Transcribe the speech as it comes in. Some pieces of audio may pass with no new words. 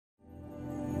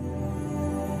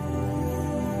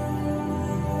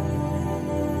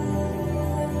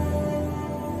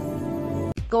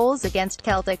Goals against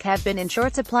Celtic have been in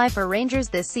short supply for Rangers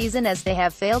this season as they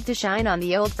have failed to shine on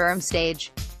the Old Firm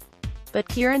stage. But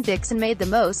Ciaran Dickson made the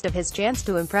most of his chance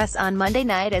to impress on Monday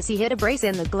night as he hit a brace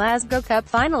in the Glasgow Cup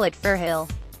final at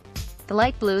Firhill. The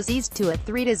Light Blues eased to a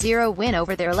 3-0 win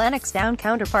over their Lennoxtown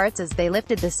counterparts as they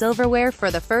lifted the silverware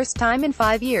for the first time in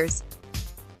 5 years.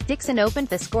 Dickson opened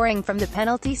the scoring from the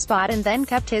penalty spot and then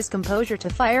kept his composure to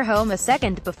fire home a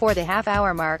second before the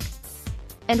half-hour mark.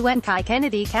 And when Kai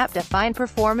Kennedy capped a fine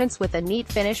performance with a neat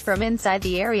finish from inside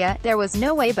the area, there was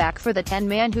no way back for the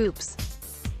 10-man hoops.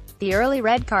 The early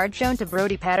red card shown to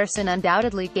Brodie Patterson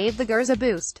undoubtedly gave the Gers a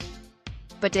boost.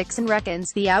 But Dickson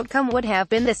reckons the outcome would have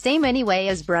been the same anyway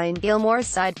as Brian Gilmore's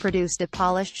side produced a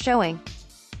polished showing.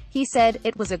 He said,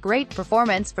 "It was a great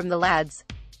performance from the lads.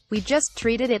 We just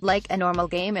treated it like a normal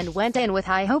game and went in with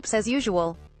high hopes as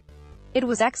usual. It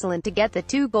was excellent to get the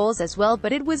 2 goals as well,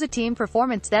 but it was a team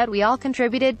performance that we all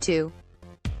contributed to.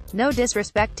 No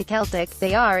disrespect to Celtic,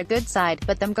 they are a good side,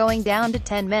 but them going down to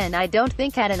 10 men I don't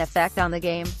think had an effect on the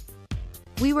game.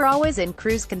 We were always in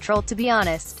cruise control, to be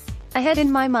honest. I had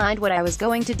in my mind what I was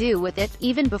going to do with it,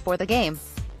 even before the game.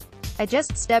 I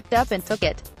just stepped up and took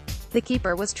it. The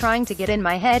keeper was trying to get in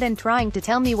my head and trying to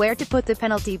tell me where to put the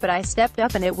penalty, but I stepped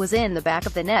up and it was in the back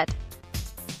of the net.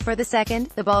 For the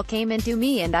second, the ball came into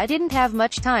me and I didn't have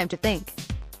much time to think.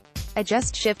 I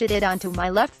just shifted it onto my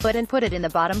left foot and put it in the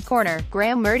bottom corner."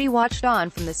 Graham Murdy watched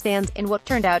on from the stands in what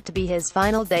turned out to be his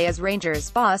final day as Rangers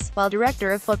boss, while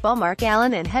Director of Football Mark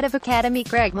Allen and Head of Academy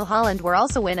Craig Mulholland were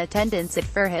also in attendance at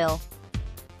Firhill.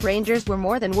 Rangers were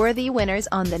more than worthy winners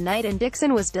on the night and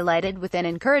Dickson was delighted with an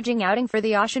encouraging outing for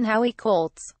the Oceanhowie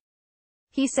Colts.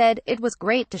 He said, "It was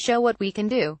great to show what we can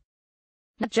do.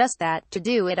 Not just that, to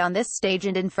do it on this stage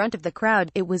and in front of the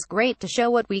crowd, it was great to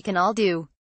show what we can all do.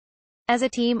 As a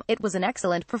team, it was an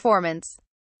excellent performance.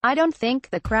 I don't think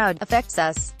the crowd affects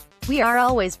us. We are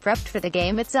always prepped for the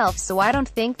game itself, so I don't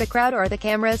think the crowd or the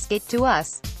cameras get to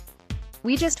us.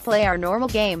 We just play our normal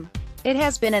game." It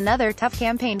has been another tough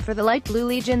campaign for the Light Blue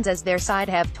Legions as their side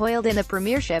have toiled in the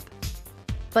Premiership.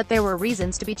 But there were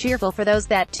reasons to be cheerful for those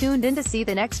that tuned in to see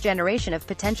the next generation of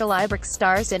potential Ibrox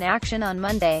stars in action on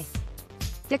Monday.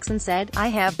 Dickson said, "I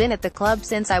have been at the club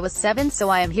since I was 7, so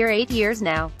I am here 8 years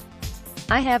now.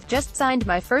 I have just signed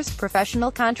my first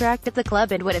professional contract at the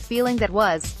club and what a feeling that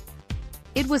was.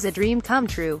 It was a dream come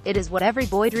true. It is what every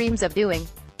boy dreams of doing.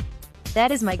 That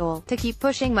is my goal, to keep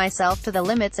pushing myself to the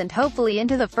limits and hopefully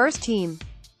into the first team.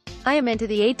 I am into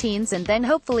the 18s and then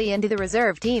hopefully into the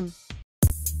reserve team.